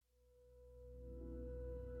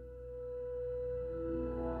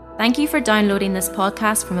Thank you for downloading this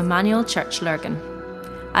podcast from Emmanuel Church Lurgan.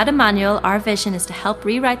 At Emmanuel, our vision is to help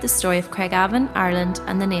rewrite the story of Craigavon, Ireland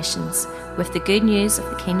and the nations with the good news of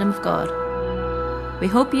the Kingdom of God. We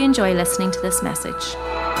hope you enjoy listening to this message.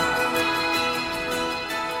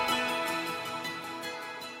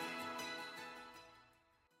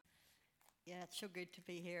 Yeah, it's so good to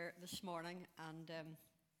be here this morning, and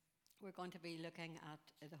we're going to be looking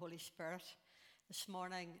at the Holy Spirit. This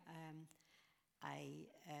morning,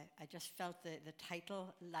 I just felt the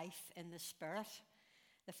title, Life in the Spirit.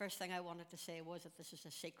 The first thing I wanted to say was that this is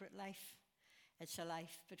a secret life. It's a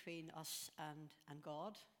life between us and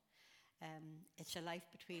God. It's a life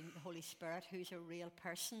between the Holy Spirit, who's a real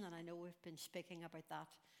person, and I know we've been speaking about that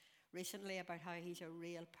recently, about how he's a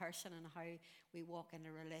real person and how we walk in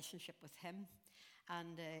a relationship with him.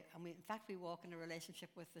 And in fact, we walk in a relationship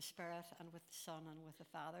with the Spirit and with the Son and with the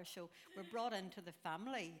Father. So we're brought into the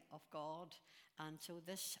family of God. And so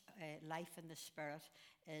this life in the Spirit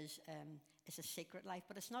is a secret life.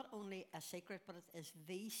 But it's not only a secret, but it is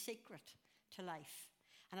the secret to life.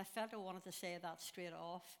 And I felt I wanted to say that straight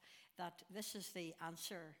off, that this is the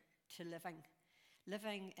answer to living.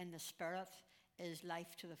 Living in the Spirit is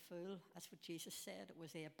life to the full. That's what Jesus said. It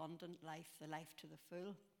was the abundant life, the life to the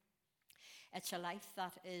full. It's a life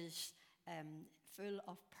that is full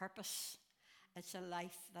of purpose. It's a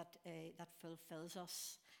life that fulfills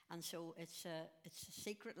us. And so it's a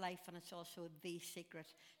secret life, and it's also the secret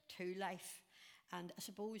to life. And I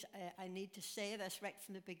suppose I need to say this right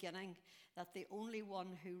from the beginning, that the only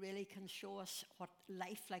one who really can show us what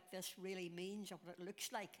life like this really means or what it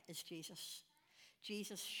looks like is Jesus.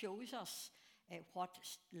 Jesus shows us what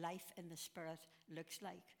life in the Spirit looks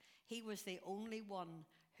like. He was the only one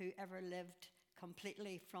who ever lived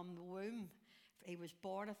completely from the womb. He was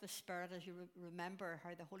born of the Spirit, as you remember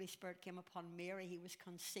how the Holy Spirit came upon Mary. He was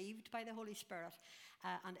conceived by the Holy Spirit,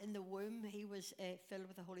 and in the womb he was filled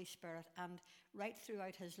with the Holy Spirit. And right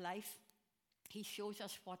throughout his life, he shows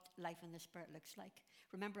us what life in the Spirit looks like.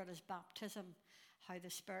 Remember at his baptism, how the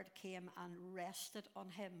Spirit came and rested on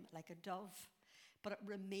him like a dove, but it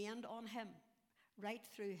remained on him right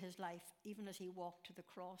through his life, even as he walked to the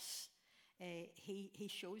cross. He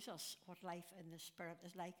shows us what life in the Spirit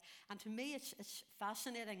is like. And to me, it's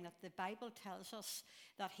fascinating that the Bible tells us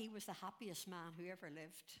that he was the happiest man who ever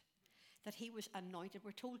lived, that he was anointed.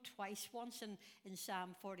 We're told twice, once in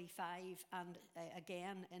Psalm 45 and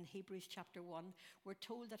again in Hebrews chapter 1, we're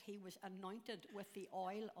told that he was anointed with the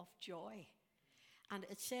oil of joy. And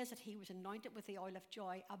it says that he was anointed with the oil of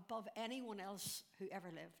joy above anyone else who ever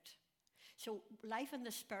lived. So life in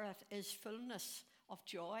the Spirit is fullness of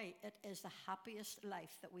joy. It is the happiest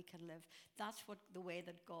life that we can live. That's the way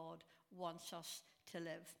that God wants us to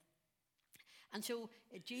live. And so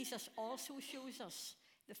Jesus also shows us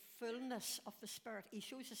the fullness of the Spirit. He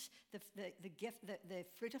shows us the gift, the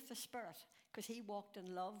fruit of the Spirit, because he walked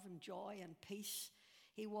in love and joy and peace.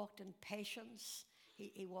 He walked in patience.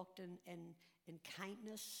 He walked in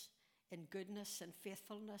kindness, in goodness, in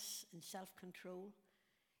faithfulness, in self-control.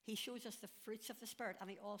 He shows us the fruits of the Spirit, and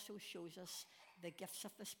he also shows us the gifts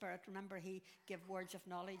of the Spirit. Remember, he gave words of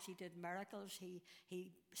knowledge, he did miracles,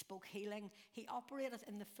 he spoke healing. He operated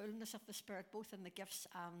in the fullness of the Spirit, both in the gifts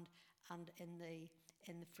and in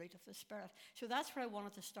the fruit of the Spirit. So that's where I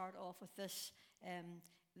wanted to start off with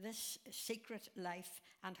this secret life,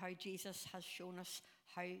 and how Jesus has shown us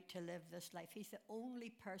how to live this life. He's the only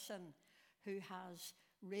person who has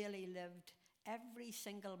really lived every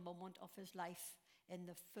single moment of his life in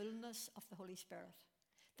the fullness of the Holy Spirit.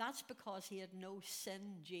 That's because he had no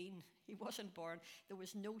sin gene. He wasn't born. There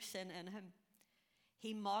was no sin in him.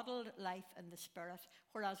 He modeled life in the Spirit,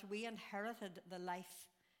 whereas we inherited the life.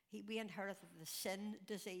 We inherited the sin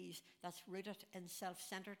disease that's rooted in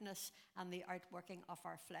self-centeredness and the outworking of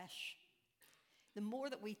our flesh. The more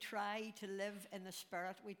that we try to live in the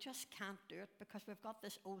Spirit, we just can't do it, because we've got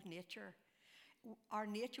this old nature. Our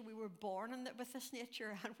nature, we were born with this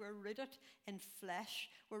nature, and we're rooted in flesh.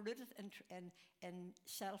 We're rooted in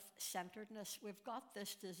self-centeredness. We've got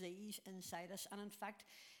this disease inside us, and in fact,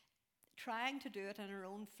 trying to do it in our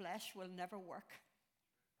own flesh will never work.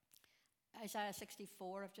 Isaiah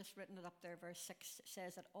 64, I've just written it up there, verse 6,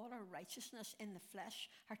 says that all our righteousness in the flesh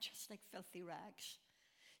are just like filthy rags.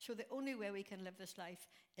 So the only way we can live this life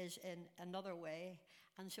is in another way.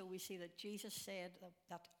 And so we see that Jesus said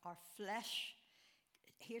that our flesh,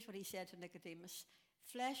 here's what he said to Nicodemus: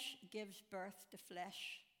 flesh gives birth to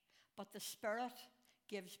flesh, but the Spirit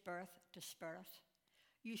gives birth to spirit.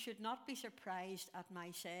 You should not be surprised at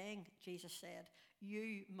my saying, Jesus said,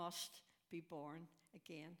 you must be born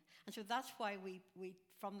again. And so that's why we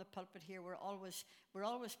from the pulpit here, we're always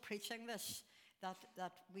preaching this,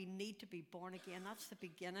 that we need to be born again. That's the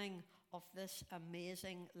beginning of this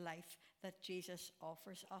amazing life that Jesus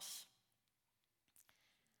offers us.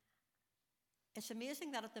 It's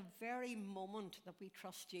amazing that at the very moment that we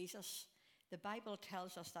trust Jesus, the Bible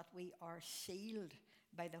tells us that we are sealed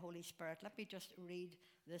by the Holy Spirit. Let me just read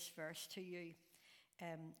this verse to you.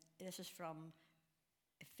 This is from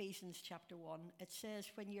Ephesians chapter 1. It says,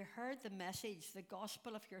 when you heard the message, the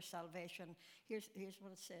gospel of your salvation, here's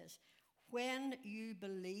what it says. When you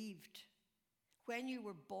believed, when you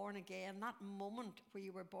were born again, that moment where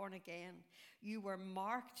you were born again, you were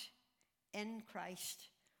marked in Christ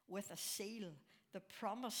with a seal, the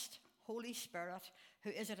promised Holy Spirit, who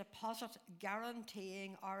is a deposit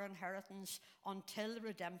guaranteeing our inheritance until the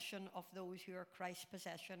redemption of those who are Christ's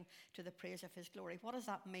possession to the praise of his glory. What does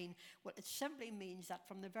that mean? Well, it simply means that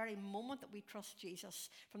from the very moment that we trust Jesus,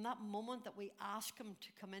 from that moment that we ask him to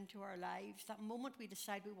come into our lives, that moment we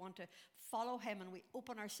decide we want to follow him and we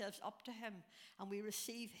open ourselves up to him and we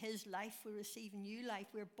receive his life, we receive new life,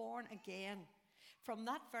 we're born again. From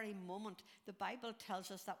that very moment, the Bible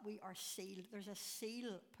tells us that we are sealed. There's a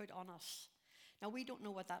seal put on us. Now, we don't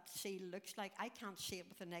know what that seal looks like. I can't see it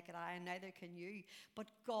with the naked eye, and neither can you.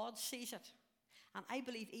 But God sees it. And I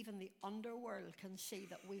believe even the underworld can see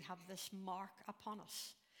that we have this mark upon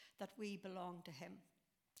us, that we belong to him.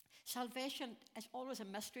 Salvation is always a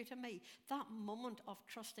mystery to me. That moment of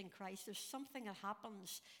trusting Christ, there's something that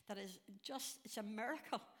happens that is just, it's a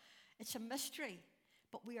miracle. It's a mystery.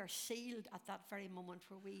 But we are sealed at that very moment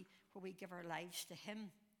where we give our lives to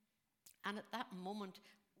him. And at that moment,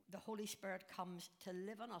 the Holy Spirit comes to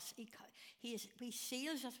live in us. He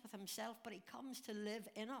seals us with himself, but he comes to live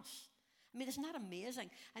in us. I mean, isn't that amazing?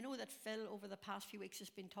 I know that Phil, over the past few weeks, has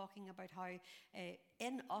been talking about how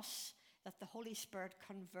in us that the Holy Spirit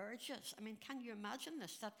converges. I mean, can you imagine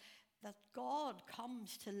this? That God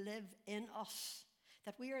comes to live in us.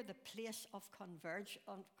 That we are the place of convergence.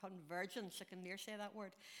 I can near say that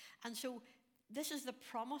word. And so this is the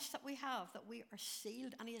promise that we have, that we are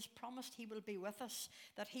sealed, and he has promised he will be with us,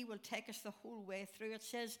 that he will take us the whole way through. It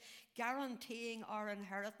says, guaranteeing our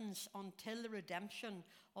inheritance until the redemption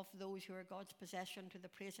of those who are God's possession to the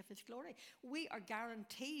praise of his glory. We are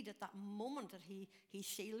guaranteed at that moment that he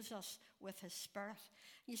seals us with his Spirit.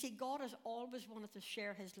 You see, God has always wanted to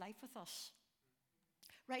share his life with us.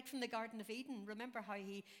 Right from the Garden of Eden, remember how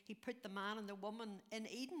he put the man and the woman in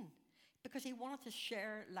Eden because he wanted to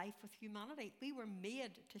share life with humanity. We were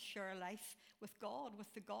made to share life with God,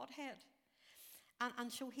 with the Godhead. And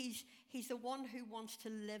so he's the one who wants to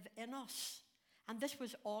live in us. And this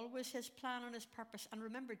was always his plan and his purpose. And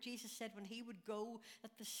remember, Jesus said when he would go,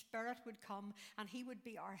 that the Spirit would come and he would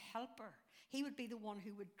be our helper. He would be the one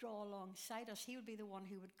who would draw alongside us. He would be the one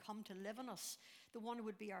who would come to live in us. The one who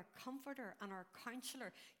would be our comforter and our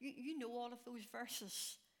counselor. You know all of those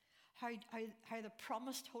verses. How the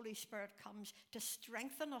promised Holy Spirit comes to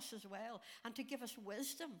strengthen us as well and to give us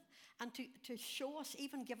wisdom and to show us,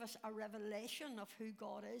 even give us a revelation of who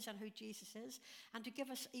God is and who Jesus is, and to give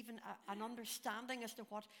us even an understanding as to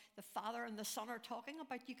what the Father and the Son are talking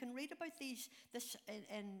about. You can read about this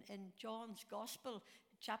in John's Gospel,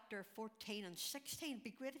 chapter 14 and 16. It'd be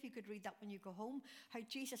great if you could read that when you go home, how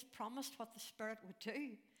Jesus promised what the Spirit would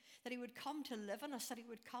do. That he would come to live in us, that he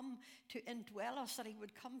would come to indwell us, that he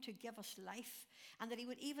would come to give us life, and that he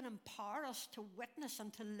would even empower us to witness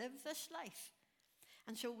and to live this life.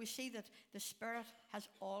 And so we see that the Spirit has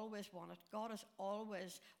always wanted, God has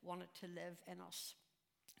always wanted to live in us.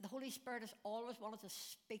 The Holy Spirit has always wanted to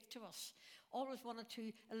speak to us, always wanted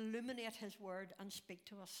to illuminate his word and speak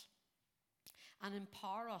to us, and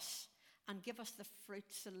empower us, and give us the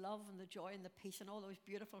fruits, the love and the joy and the peace and all those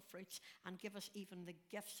beautiful fruits, and give us even the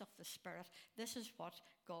gifts of the Spirit. This is what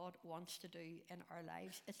God wants to do in our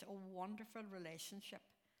lives. It's a wonderful relationship.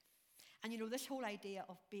 And you know, this whole idea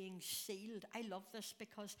of being sealed, I love this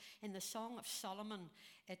because in the Song of Solomon,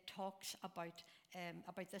 it talks about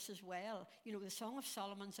this as well. You know, the Song of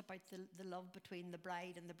Solomon's about the love between the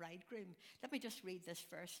bride and the bridegroom. Let me just read this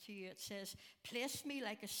verse to you. It says, place me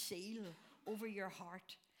like a seal over your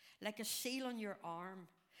heart, like a seal on your arm.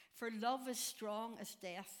 For love is strong as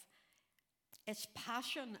death, its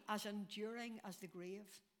passion as enduring as the grave.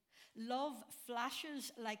 Love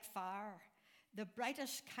flashes like fire, the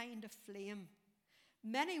brightest kind of flame.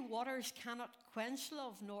 Many waters cannot quench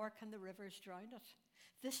love, nor can the rivers drown it.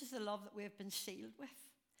 This is the love that we have been sealed with.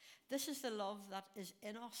 This is the love that is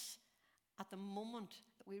in us at the moment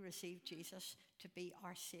that we receive Jesus to be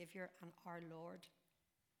our Savior and our Lord.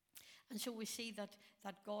 And so we see that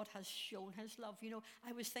God has shown his love. You know,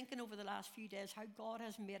 I was thinking over the last few days how God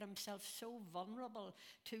has made himself so vulnerable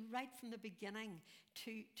to, right from the beginning,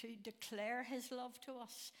 to declare his love to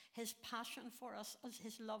us, his passion for us,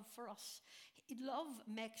 his love for us. Love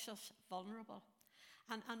makes us vulnerable.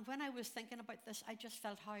 And when I was thinking about this, I just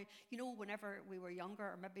felt how, you know, whenever we were younger,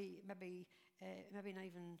 or maybe not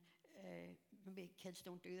even, maybe kids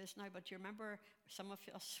don't do this now, but you remember, some of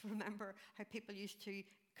us remember how people used to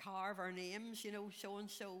carve our names, you know,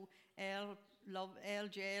 so-and-so,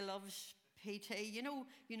 LJ loves PT, you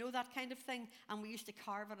know that kind of thing. And we used to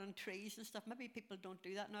carve it on trees and stuff. Maybe people don't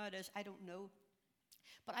do that nowadays, I don't know.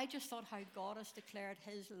 But I just thought how God has declared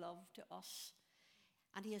his love to us.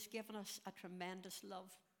 And he has given us a tremendous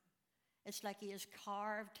love. It's like he has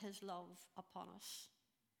carved his love upon us.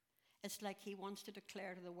 It's like he wants to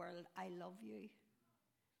declare to the world, I love you.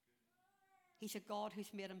 He's a God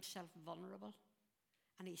who's made himself vulnerable.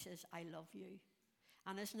 And he says, I love you.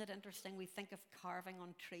 And isn't it interesting? We think of carving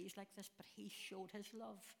on trees like this, but he showed his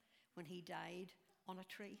love when he died on a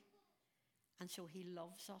tree. And so he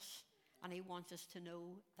loves us, and he wants us to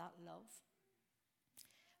know that love.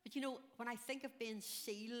 But you know, when I think of being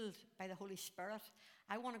sealed by the Holy Spirit,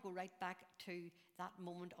 I want to go right back to that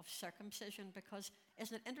moment of circumcision, because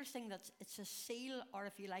isn't it interesting that it's a seal, or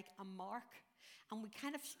if you like, a mark? And we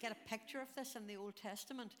kind of get a picture of this in the Old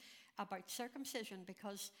Testament about circumcision,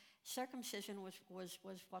 because circumcision was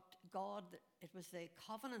what God, it was the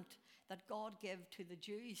covenant that God gave to the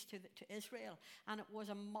Jews, to Israel. And it was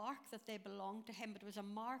a mark that they belonged to him. It was a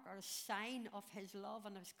mark or a sign of his love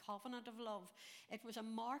and his covenant of love. It was a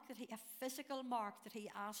mark a physical mark that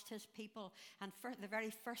he asked his people. And for the very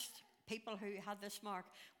first people who had this mark,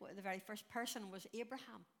 the very first person was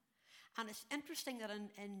Abraham. And it's interesting that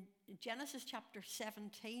in Genesis chapter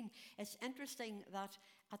 17, it's interesting that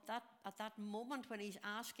at that moment when he's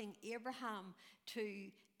asking Abraham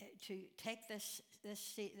to take this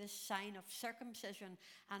sign of circumcision,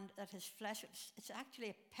 and that his flesh, it's actually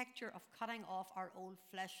a picture of cutting off our old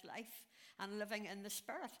flesh life and living in the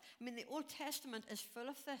Spirit. I mean, the Old Testament is full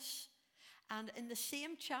of this. And in the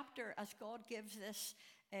same chapter as God gives this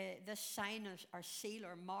sign or seal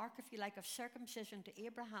or mark, if you like, of circumcision to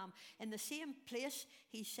Abraham, in the same place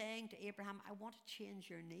he's saying to Abraham, I want to change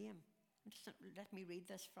your name. Just let me read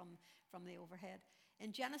this from the overhead.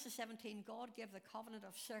 In Genesis 17, God gave the covenant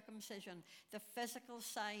of circumcision, the physical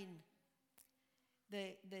sign,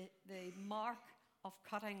 the mark of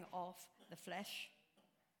cutting off the flesh.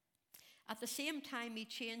 At the same time, he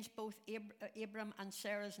changed both Abram and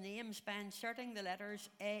Sarah's names by inserting the letters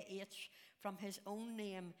A-H from his own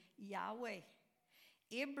name, Yahweh.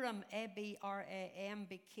 Abram, A-B-R-A-M,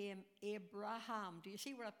 became Abraham. Do you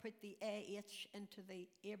see where I put the A-H into the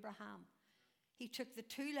Abraham? He took the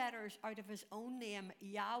two letters out of his own name,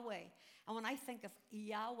 Yahweh. And when I think of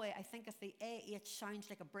Yahweh, I think of the A-H sounds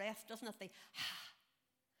like a breath, doesn't it?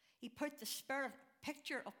 He put the Spirit,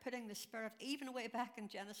 picture of putting the Spirit even way back in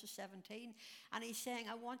Genesis 17. And he's saying,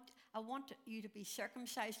 I want you to be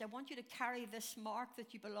circumcised. I want you to carry this mark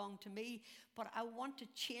that you belong to me, but I want to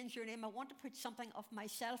change your name. I want to put something of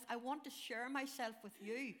myself. I want to share myself with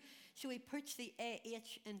you. So he puts the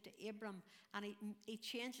A-H into Abram, and he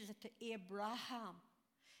changes it to Abraham.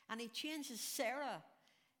 And he changes Sarah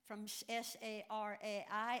from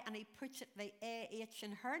S-A-R-A-I, and he puts the A-H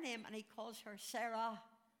in her name, and he calls her Sarah.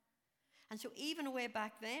 And so even way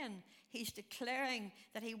back then, he's declaring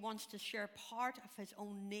that he wants to share part of his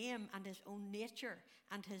own name and his own nature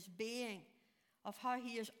and his being, of how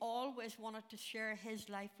he has always wanted to share his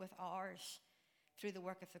life with ours through the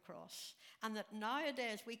work of the cross. And that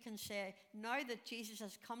nowadays we can say, now that Jesus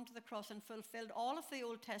has come to the cross and fulfilled all of the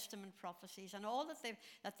Old Testament prophecies and all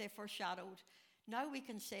that they foreshadowed, now we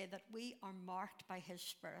can say that we are marked by his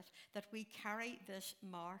Spirit, that we carry this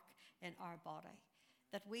mark in our body.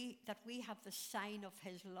 That we have the sign of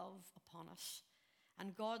his love upon us.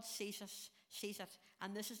 And God sees it,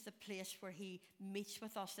 and this is the place where he meets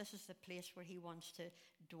with us. This is the place where he wants to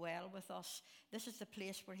dwell with us. This is the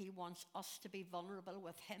place where he wants us to be vulnerable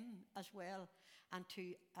with him as well, and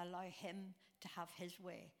to allow him to have his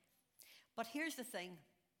way. But here's the thing.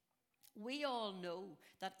 We all know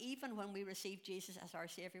that even when we receive Jesus as our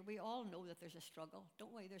Savior, we all know that there's a struggle,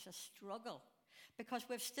 don't we? There's a struggle, because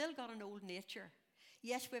we've still got an old nature.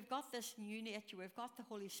 Yes, we've got this new nature, we've got the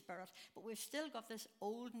Holy Spirit, but we've still got this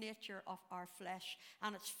old nature of our flesh,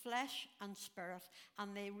 and it's flesh and spirit,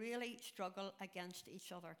 and they really struggle against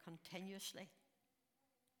each other continuously.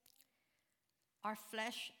 Our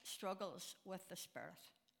flesh struggles with the Spirit.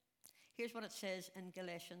 Here's what it says in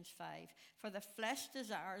Galatians 5. For the flesh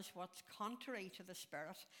desires what's contrary to the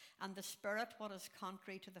Spirit, and the Spirit what is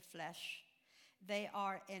contrary to the flesh. They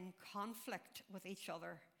are in conflict with each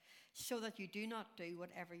other, so that you do not do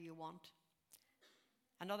whatever you want.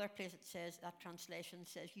 Another place it says, that translation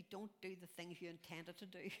says, you don't do the things you intended to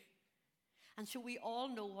do. And so we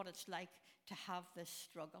all know what it's like to have this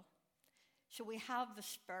struggle. So we have the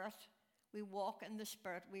Spirit. We walk in the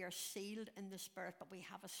Spirit. We are sealed in the Spirit, but we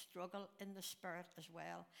have a struggle in the Spirit as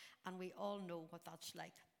well. And we all know what that's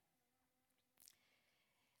like.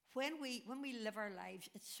 When we live our lives,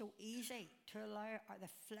 it's so easy to allow the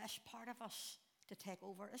flesh part of us to take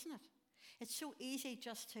over, isn't it? It's so easy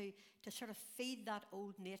just to sort of feed that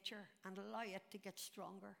old nature and allow it to get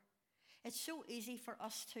stronger. It's so easy for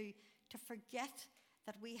us to forget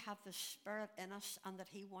that we have the Spirit in us and that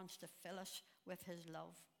He wants to fill us with His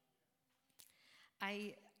love.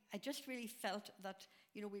 I just really felt that,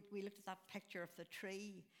 we looked at that picture of the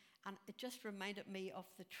tree, and it just reminded me of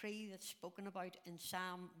the tree that's spoken about in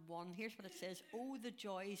Psalm 1. Here's what it says. Oh, the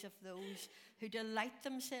joys of those who delight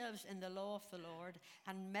themselves in the law of the Lord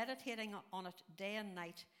and meditating on it day and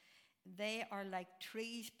night. They are like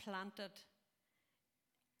trees planted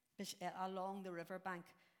along the riverbank,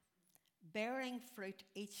 bearing fruit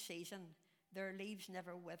each season. Their leaves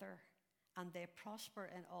never wither, and they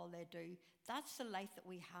prosper in all they do. That's the life that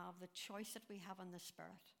we have, the choice that we have in the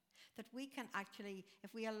Spirit. That we can actually,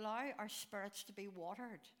 if we allow our spirits to be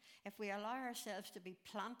watered, if we allow ourselves to be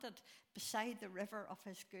planted beside the river of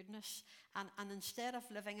His goodness, and instead of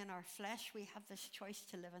living in our flesh, we have this choice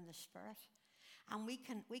to live in the Spirit. And we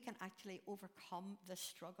can actually overcome this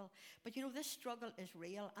struggle. But this struggle is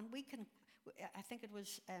real, and I think it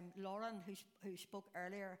was Lauren who spoke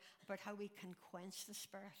earlier about how we can quench the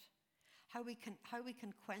Spirit. How we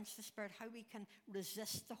can quench the Spirit, how we can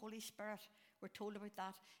resist the Holy Spirit. We're told about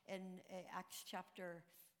that in Acts chapter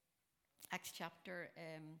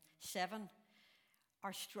 7.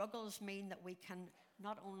 Our struggles mean that we can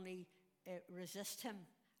not only resist Him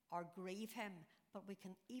or grieve Him, but we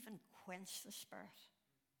can even quench the Spirit.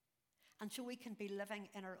 And so we can be living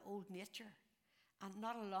in our old nature and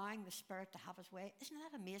not allowing the Spirit to have His way. Isn't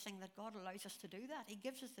that amazing that God allows us to do that? He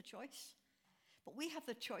gives us the choice. But we have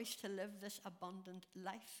the choice to live this abundant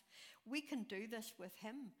life. We can do this with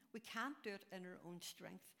Him. We can't do it in our own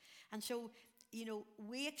strength. And so,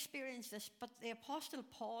 we experience this, but the Apostle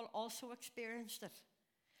Paul also experienced it.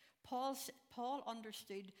 Paul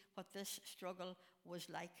understood what this struggle was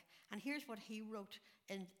like. And here's what he wrote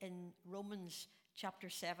in Romans chapter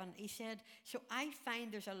 7. He said, so I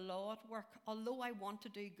find there's a law at work. Although I want to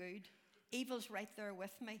do good, evil's right there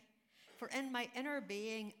with me. For in my inner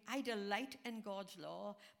being, I delight in God's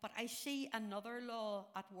law, but I see another law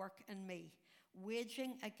at work in me,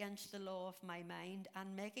 waging against the law of my mind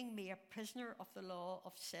and making me a prisoner of the law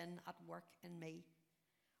of sin at work in me.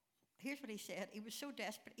 Here's what he said. He was so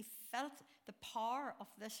desperate. He felt the power of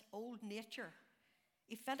this old nature.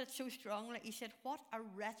 He felt it so strongly. He said, what a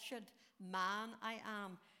wretched man I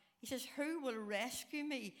am. He says, who will rescue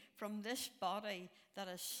me from this body that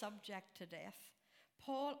is subject to death?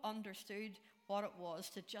 Paul understood what it was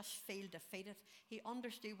to just feel defeated. He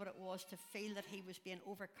understood what it was to feel that he was being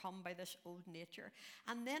overcome by this old nature.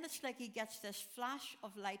 And then it's like he gets this flash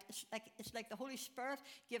of light. It's like the Holy Spirit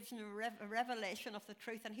gives him a revelation of the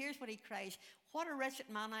truth. And here's what he cries, what a wretched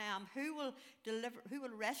man I am. Who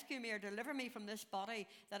will rescue me or deliver me from this body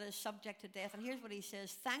that is subject to death? And here's what he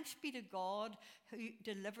says, thanks be to God who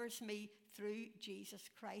delivers me through Jesus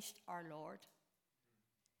Christ our Lord.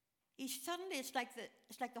 It's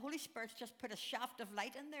like the Holy Spirit's just put a shaft of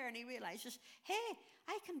light in there, and he realizes, hey,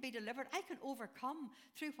 I can be delivered. I can overcome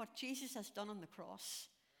through what Jesus has done on the cross.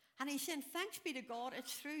 And he's saying, thanks be to God,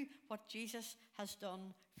 it's through what Jesus has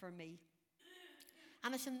done for me.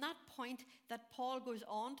 And it's in that point that Paul goes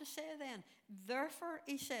on to say then, therefore,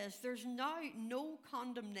 he says, there's now no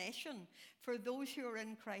condemnation for those who are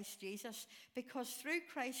in Christ Jesus, because through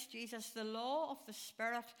Christ Jesus, the law of the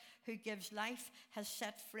Spirit who gives life has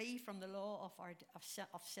set free from the law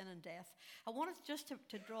of sin and death. I wanted just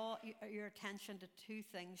to draw your attention to two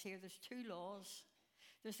things here. There's two laws.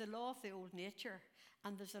 There's the law of the old nature,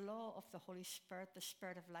 and there's the law of the Holy Spirit, the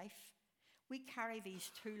Spirit of life. We carry these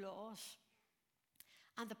two laws.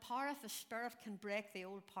 And the power of the Spirit can break the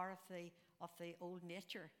old power of the old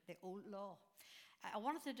nature, the old law. I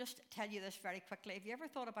wanted to just tell you this very quickly. Have you ever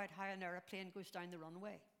thought about how an airplane goes down the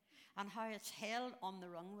runway? And how it's held on the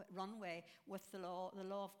runway with the law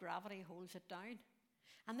of gravity holds it down?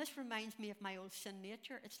 And this reminds me of my old sin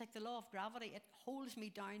nature. It's like the law of gravity. It holds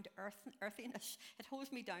me down to earthiness. It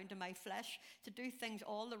holds me down to my flesh to do things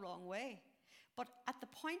all the wrong way. But at the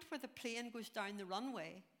point where the plane goes down the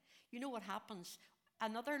runway, you know what happens?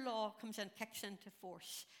 Another law comes in, kicks into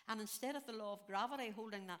force. And instead of the law of gravity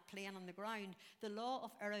holding that plane on the ground, the law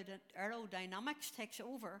of aerodynamics takes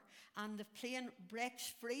over, and the plane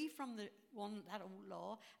breaks free from that old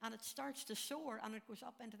law, and it starts to soar, and it goes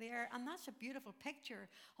up into the air. And that's a beautiful picture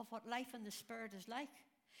of what life in the Spirit is like.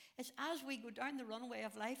 It's as we go down the runway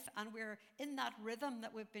of life and we're in that rhythm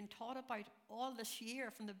that we've been taught about all this year,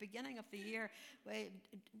 from the beginning of the year.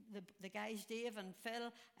 The guys, Dave and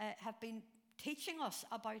Phil, have been teaching us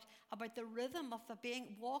about the rhythm of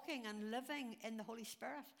walking and living in the Holy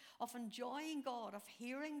Spirit, of enjoying God, of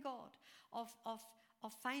hearing God, of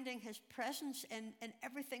finding His presence in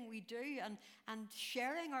everything we do, and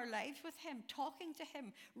sharing our lives with Him, talking to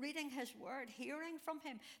Him, reading His Word, hearing from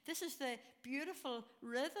Him. This is the beautiful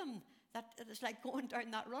rhythm that is like going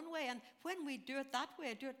down that runway. And when we do it that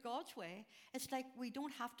way, do it God's way, it's like we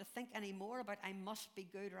don't have to think anymore about I must be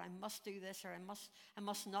good, or I must do this, or I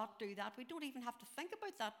must not do that. We don't even have to think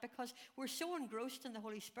about that, because we're so engrossed in the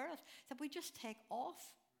Holy Spirit that we just take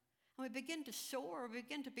off. And we begin to soar. We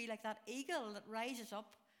begin to be like that eagle that rises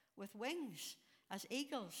up with wings as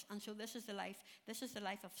eagles. And so this is the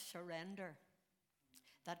life of surrender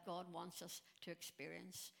that God wants us to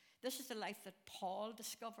experience. This is the life that Paul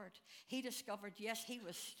discovered. He discovered, yes, he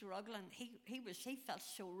was struggling. He felt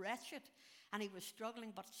so wretched, and he was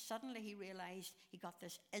struggling, but suddenly he realized, he got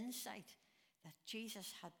this insight that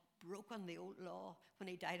Jesus had broken the old law when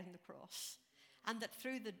he died on the cross. And that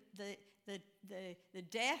through the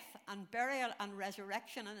death and burial and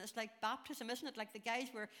resurrection, and it's like baptism, isn't it? Like the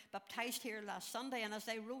guys were baptized here last Sunday, and as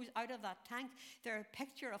they rose out of that tank, they're a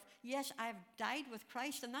picture of, yes, I've died with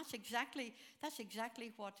Christ. And that's exactly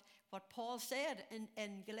what Paul said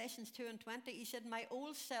in Galatians 2:20. He said, my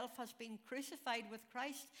old self has been crucified with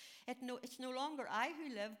Christ. It's no longer I who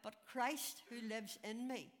live, but Christ who lives in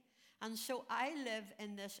me. And so I live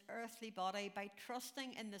in this earthly body by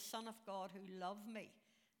trusting in the Son of God who loved me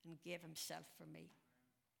and gave Himself for me.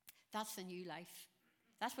 That's the new life.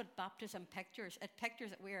 That's what baptism pictures. It pictures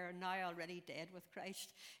that we are now already dead with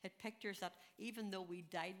Christ. It pictures that even though we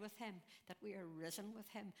died with Him, that we are risen with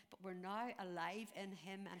Him, but we're now alive in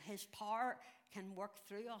Him, and His power can work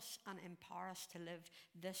through us and empower us to live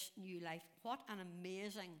this new life. What an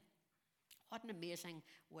amazing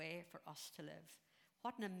way for us to live.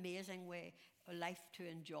 What an amazing way, a life to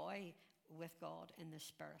enjoy with God in the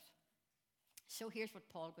Spirit. So here's what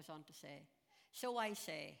Paul goes on to say. So I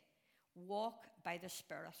say, walk by the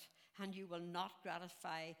Spirit, and you will not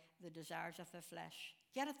gratify the desires of the flesh.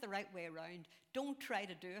 Get it the right way around. Don't try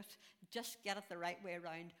to do it. Just get it the right way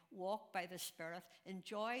around. Walk by the Spirit.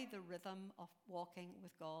 Enjoy the rhythm of walking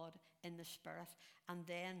with God in the Spirit, and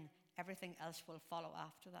then everything else will follow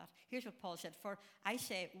after that. Here's what Paul said. For I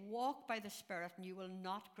say, walk by the Spirit, and you will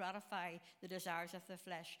not gratify the desires of the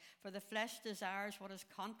flesh. For the flesh desires what is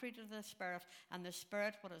contrary to the Spirit, and the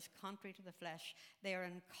Spirit what is contrary to the flesh. They are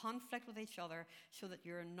in conflict with each other, so that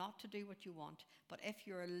you're not to do what you want. But if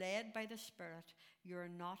you're led by the Spirit, you're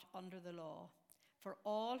not under the law. For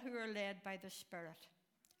all who are led by the Spirit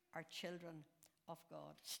are children of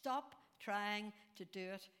God. Stop trying to do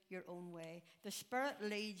it your own way. The Spirit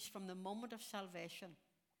leads from the moment of salvation.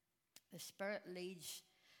 The Spirit leads.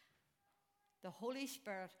 The Holy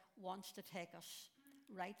Spirit wants to take us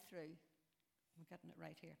right through. I'm getting it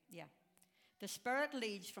right here. Yeah. The Spirit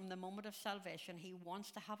leads from the moment of salvation. He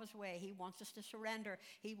wants to have His way. He wants us to surrender.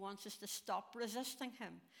 He wants us to stop resisting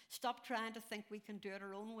Him. Stop trying to think we can do it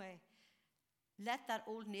our own way. Let that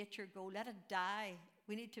old nature go. Let it die.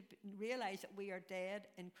 We need to realize that we are dead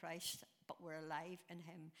in Christ, but we're alive in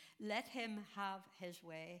Him. Let Him have His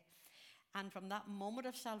way. And from that moment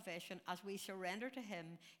of salvation, as we surrender to Him,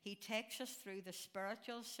 He takes us through the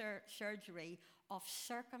spiritual surgery of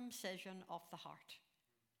circumcision of the heart.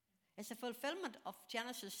 It's the fulfillment of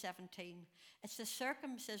Genesis 17. It's the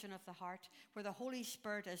circumcision of the heart, where the Holy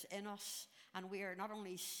Spirit is in us, and we are not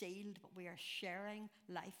only sealed, but we are sharing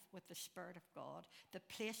life with the Spirit of God, the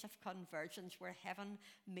place of convergence where heaven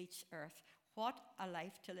meets earth. What a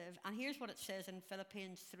life to live. And here's what it says in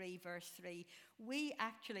Philippians 3, verse 3. We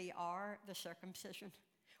actually are the circumcision.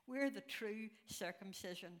 We're the true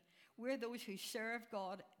circumcision. We're those who serve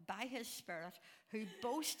God by His Spirit, who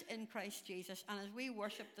boast in Christ Jesus. And as we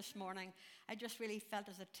worshiped this morning, I just really felt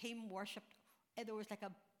as the team worshipped, there was like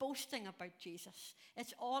a boasting about Jesus.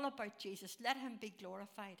 It's all about Jesus. Let Him be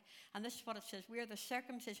glorified. And this is what it says. We are the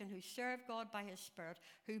circumcision who serve God by His Spirit,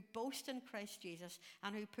 who boast in Christ Jesus,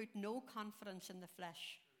 and who put no confidence in the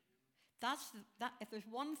flesh. If there's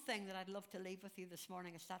one thing that I'd love to leave with you this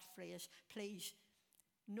morning, it's that phrase, please,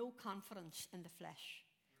 no confidence in the flesh.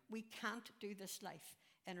 We can't do this life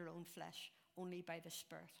in our own flesh, only by the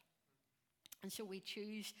Spirit. And so we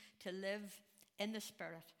choose to live in the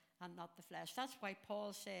Spirit and not the flesh. That's why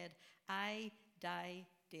Paul said, I die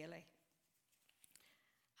daily.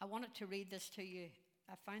 I wanted to read this to you.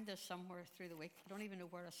 I found this somewhere through the week. I don't even know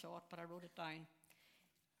where I saw it, but I wrote it down.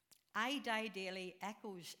 I die daily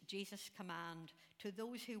echoes Jesus' command to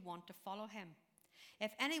those who want to follow him.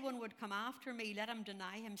 If anyone would come after me, let him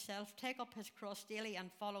deny himself, take up his cross daily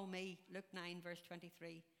and follow me. Luke 9, verse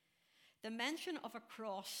 23. The mention of a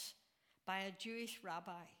cross by a Jewish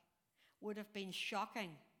rabbi would have been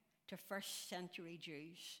shocking to first century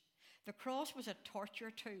Jews. The cross was a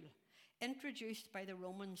torture tool introduced by the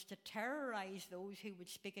Romans to terrorize those who would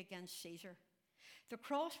speak against Caesar. The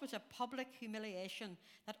cross was a public humiliation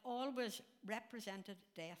that always represented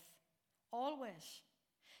death. Always.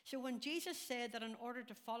 So when Jesus said that in order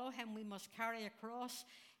to follow him we must carry a cross,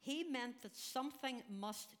 he meant that something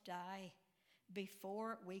must die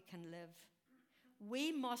before we can live.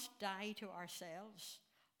 We must die to ourselves,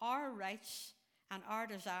 our rights, and our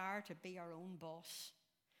desire to be our own boss.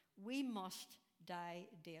 We must die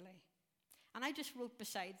daily. And I just wrote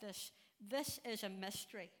beside this is a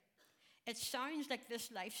mystery. It sounds like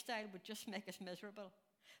this lifestyle would just make us miserable,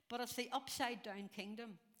 but it's the upside down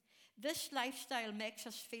kingdom. This lifestyle makes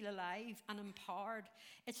us feel alive and empowered.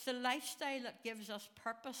 It's the lifestyle that gives us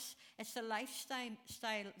purpose. It's the lifestyle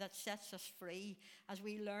that sets us free as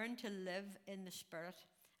we learn to live in the Spirit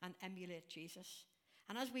and emulate Jesus.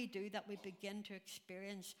 And as we do that, we begin to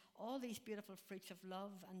experience all these beautiful fruits of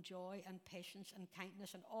love and joy and patience and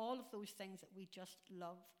kindness and all of those things that we just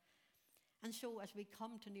love. And so as we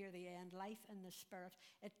come to near the end, life in the Spirit,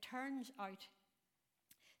 it turns out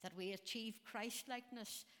that we achieve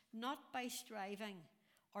Christ-likeness not by striving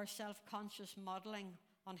or self-conscious modeling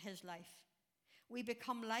on his life. We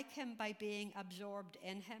become like him by being absorbed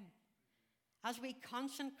in him. As we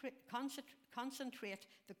concentrate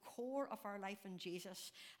the core of our life in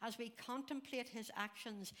Jesus, as we contemplate his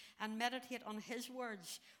actions and meditate on his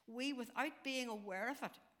words, we, without being aware of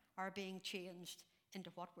it, are being changed into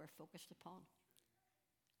what we're focused upon.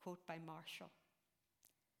 Quote by Marshall.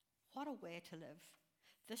 What a way to live.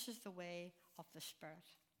 This is the way of the Spirit.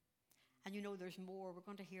 And you know, there's more. We're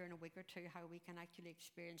going to hear in a week or two how we can actually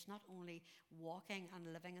experience not only walking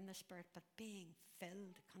and living in the Spirit, but being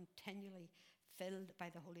filled, continually filled by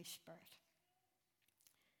the Holy Spirit.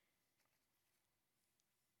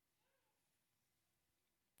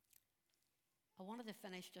 I wanted to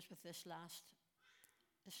finish just with this last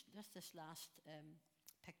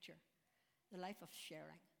picture, the life of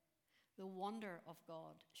sharing, the wonder of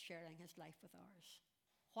God sharing his life with ours.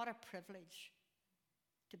 What a privilege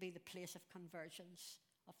to be the place of convergence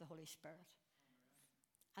of the Holy Spirit.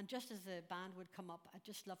 And just as the band would come up, I'd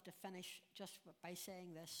just love to finish just by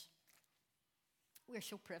saying this. We're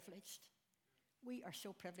so privileged. We are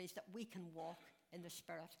so privileged that we can walk in the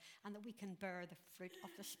Spirit and that we can bear the fruit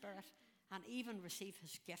of the Spirit and even receive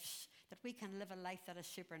his gifts, that we can live a life that is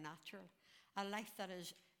supernatural, a life that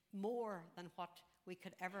is more than what we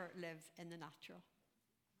could ever live in the natural.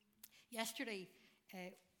 Yesterday,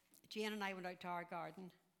 Jane and I went out to our garden.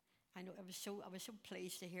 I was so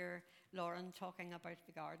pleased to hear Lauren talking about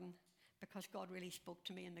the garden because God really spoke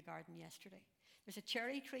to me in the garden yesterday. There's a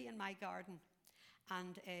cherry tree in my garden,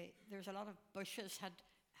 and there's a lot of bushes had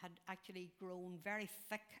actually grown very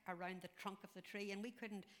thick around the trunk of the tree, and we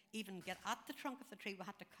couldn't even get at the trunk of the tree. We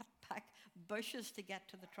had to cut back bushes to get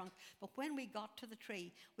to the trunk. But when we got to the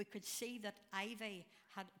tree, we could see that ivy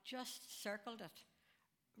had just circled it.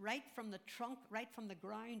 Right from the trunk, right from the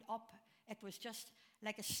ground up, it was just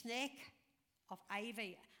like a snake of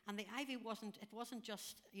ivy. And the ivy wasn't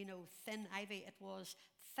just, thin ivy. It was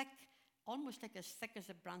thick, almost like as thick as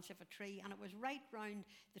a branch of a tree. And it was right round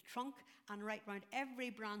the trunk and right round every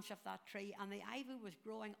branch of that tree. And the ivy was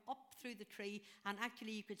growing up through the tree. And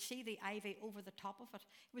actually you could see the ivy over the top of it.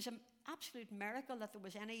 It was an absolute miracle that there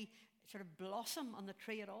was any sort of blossom on the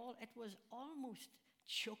tree at all. It was almost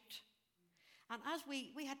choked. And as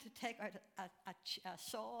we had to take out a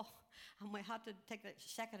saw, and we had to take the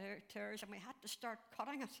secateurs, and we had to start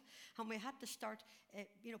cutting it, and we had to start,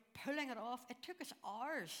 pulling it off. It took us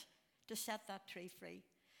hours to set that tree free.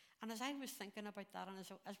 And as I was thinking about that, and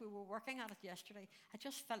as we were working at it yesterday, I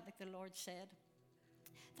just felt like the Lord said,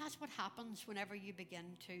 that's what happens whenever you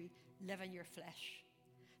begin to live in your flesh.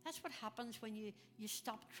 That's what happens when you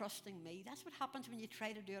stop trusting me. That's what happens when you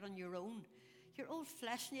try to do it on your own. Your old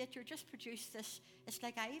flesh nature just produced this. It's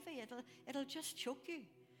like ivy. It'll just choke you.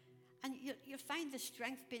 And you'll find the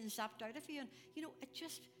strength being zapped out of you. And, it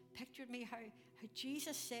just pictured me how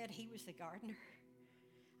Jesus said he was the gardener.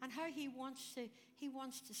 and how he wants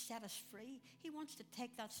to set us free. He wants to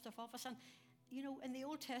take that stuff off us. And you know, in the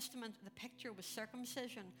Old Testament, the picture was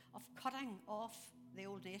circumcision, of cutting off the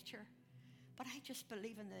old nature. But I just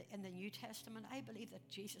believe in the New Testament, I believe that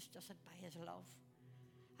Jesus does it by his love.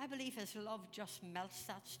 I believe his love just melts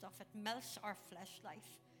that stuff. It melts our flesh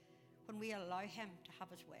life when we allow him to have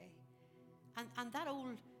his way. And that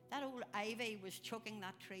old ivy was choking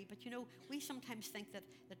that tree. But you know, we sometimes think that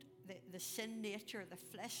the sin nature, the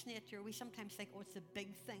flesh nature, we sometimes think, oh, it's the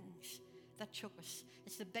big things that choke us.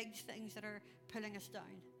 It's the big things that are pulling us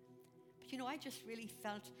down. But you know, I just really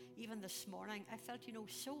felt, even this morning, I felt, you know,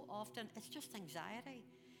 so often it's just anxiety.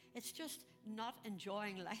 It's just not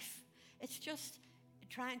enjoying life. It's just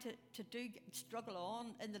trying to struggle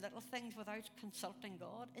on in the little things without consulting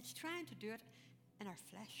God. It's trying to do it in our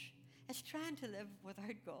flesh. It's trying to live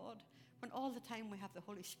without God, when all the time we have the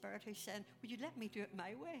Holy Spirit who's saying, would you let me do it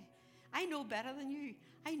my way? I know better than you.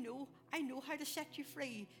 I know how to set you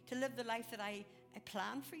free to live the life that I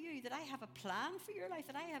plan for you, that I have a plan for your life,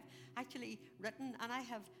 that I have actually written and I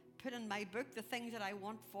have put in my book the things that I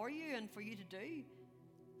want for you and for you to do.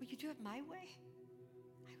 Would you do it my way?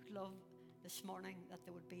 I would love this morning that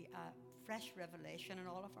there would be a fresh revelation in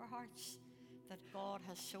all of our hearts that God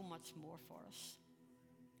has so much more for us,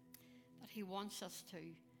 that he wants us to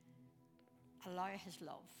allow his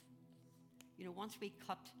love. You know, once we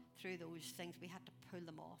cut through those things, we had to pull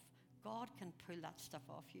them off. God can pull that stuff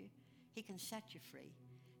off you. He can set you free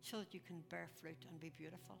so that you can bear fruit and be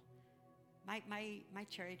beautiful. My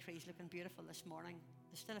cherry tree is looking beautiful this morning.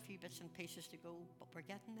 There's still a few bits and pieces to go, but we're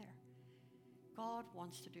getting there. God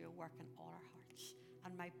wants to do a work in all our hearts.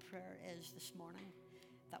 And my prayer is this morning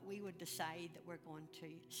that we would decide that we're going to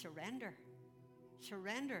surrender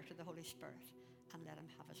to the Holy Spirit and let him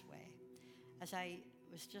have his way. As I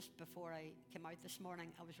was just before I came out this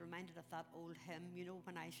morning, I was reminded of that old hymn, you know,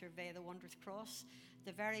 when I survey the wondrous cross.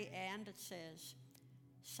 The very end it says,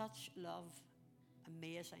 such love,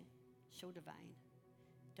 amazing, so divine,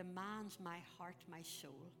 demands my heart, my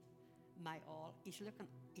soul, my all. He's looking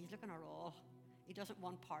our all. He doesn't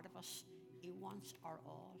want part of us. He wants our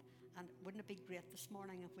all. And wouldn't it be great this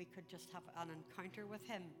morning if we could just have an encounter with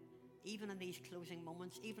him, even in these closing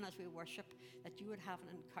moments, even as we worship, that you would have an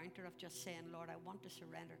encounter of just saying, Lord, I want to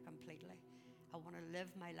surrender completely. I want to live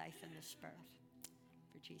my life in the Spirit.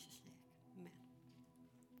 For Jesus' name, amen.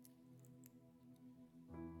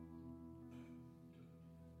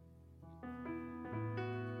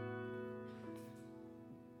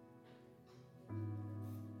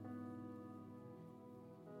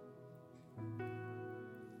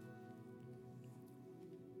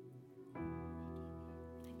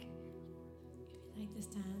 Like to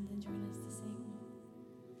stand and join us to sing.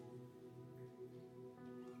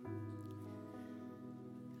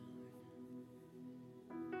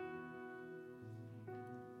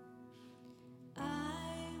 I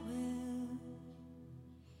will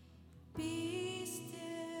be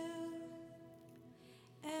still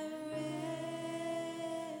and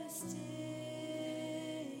rest in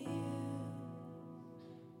you.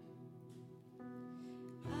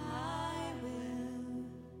 I will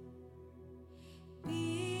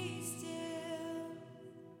be still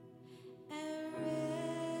and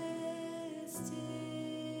rest in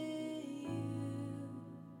you,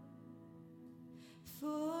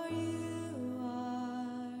 for you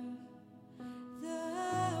are the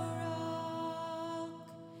rock,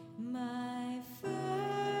 my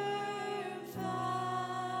firm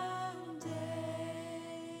foundation.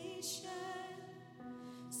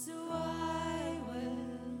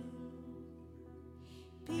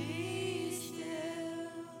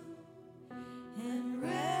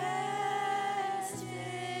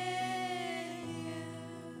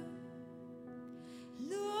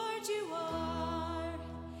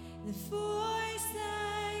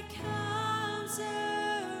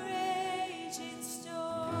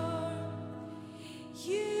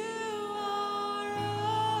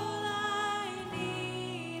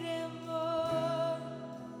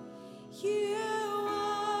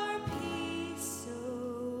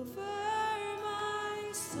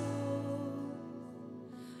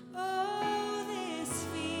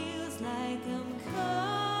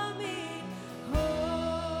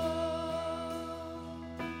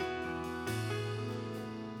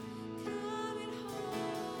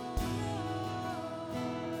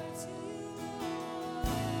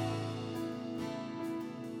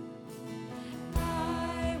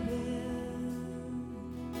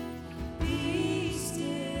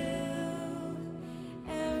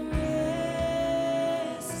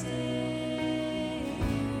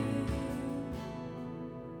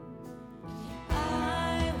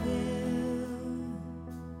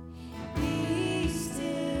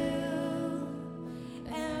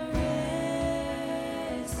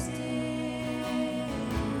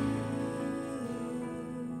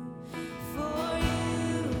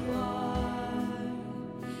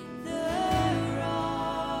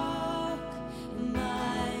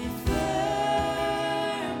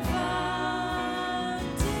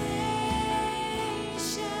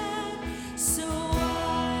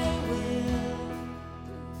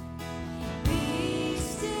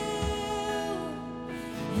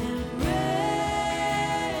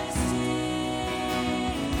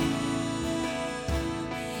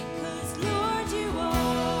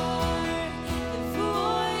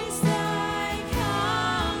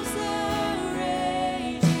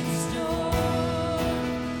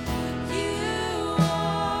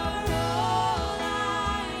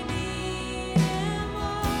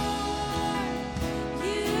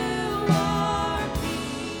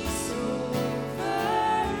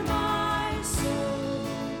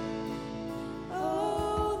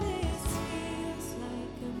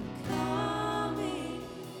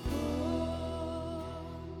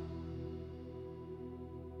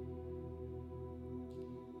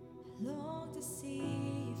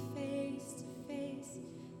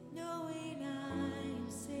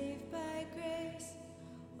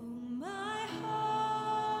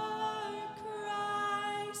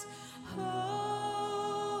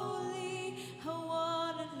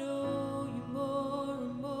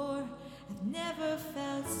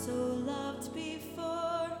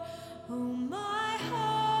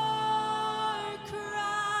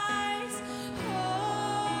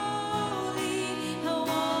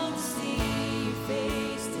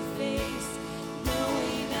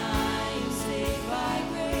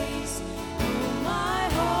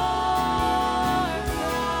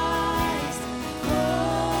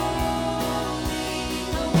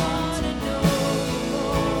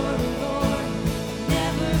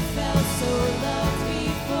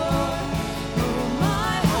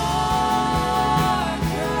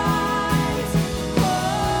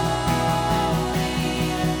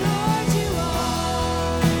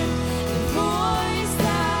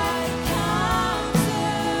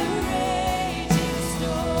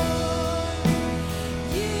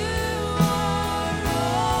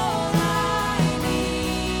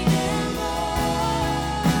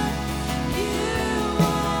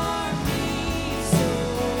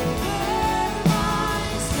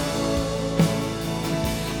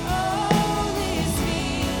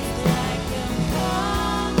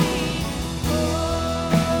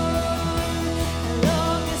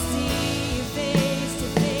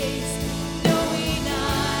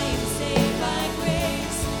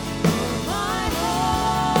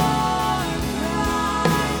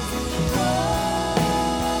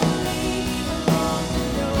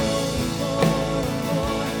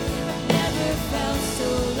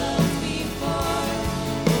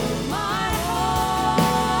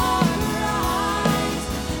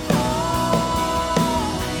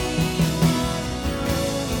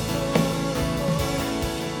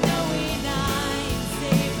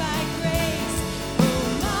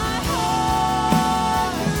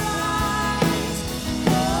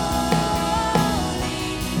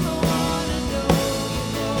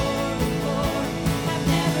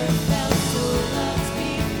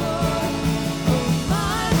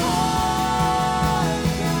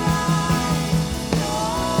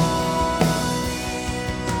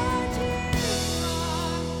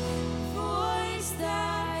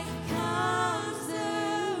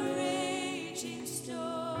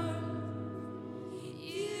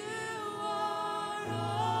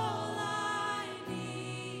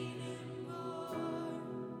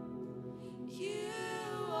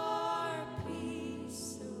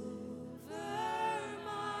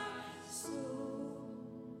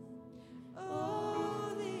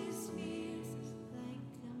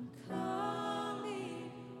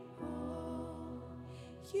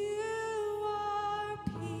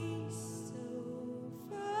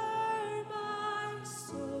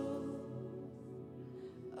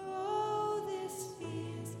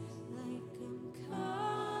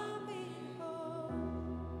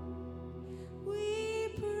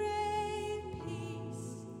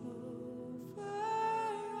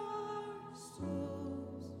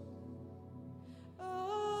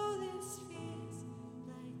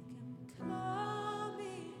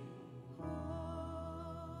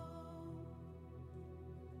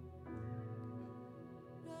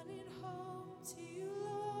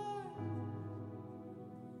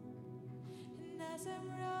 as I'm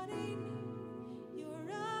running, you're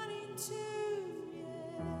running too,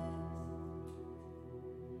 yes.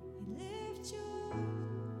 You lift your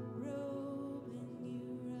robe and you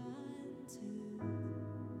run too.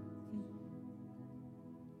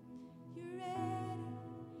 You're ready,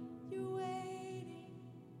 you're waiting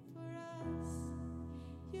for us.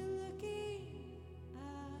 You're looking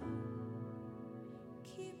out,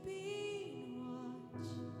 keeping watch.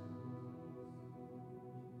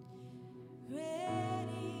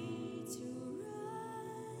 Ready to run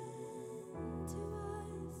to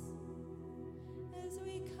us as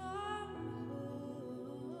we come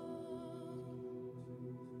home.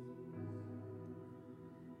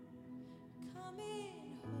 Coming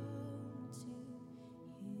home to you.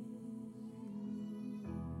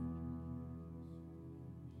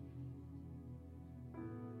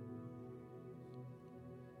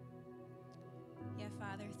 Yeah,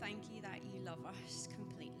 Father, thank you that you love us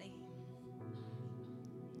completely.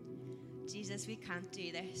 Jesus, we can't do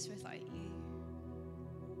this without you.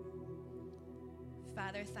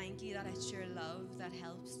 Father, thank you that it's your love that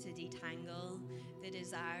helps to detangle the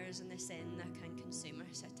desires and the sin that can consume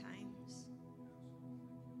us at times.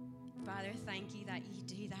 Father, thank you that you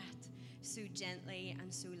do that so gently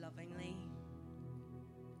and so lovingly.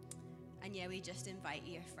 And yeah, we just invite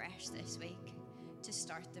you afresh this week to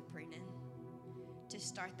start the pruning, to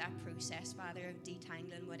start that process, Father, of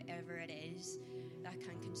detangling whatever it is that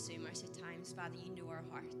can consume us at times. Father, you know our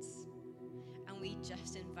hearts. And we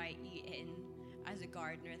just invite you in as a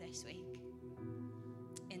gardener this week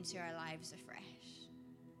into our lives afresh.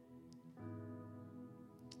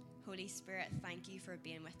 Holy Spirit, thank you for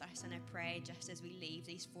being with us. And I pray just as we leave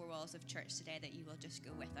these four walls of church today that you will just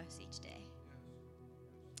go with us each day.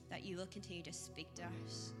 That you will continue to speak to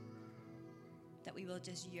us. That we will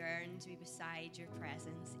just yearn to be beside your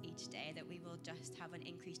presence each day. That we will just have an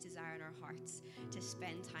increased desire in our hearts to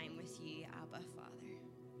spend time with you, Abba, Father.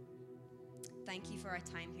 Thank you for our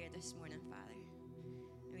time here this morning, Father.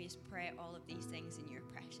 And we just pray all of these things in your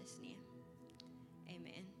precious name.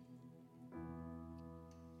 Amen.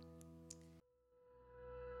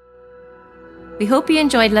 We hope you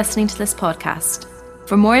enjoyed listening to this podcast.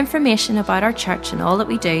 For more information about our church and all that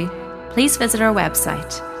we do, please visit our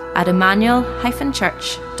website at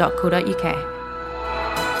emmanuel-church.co.uk.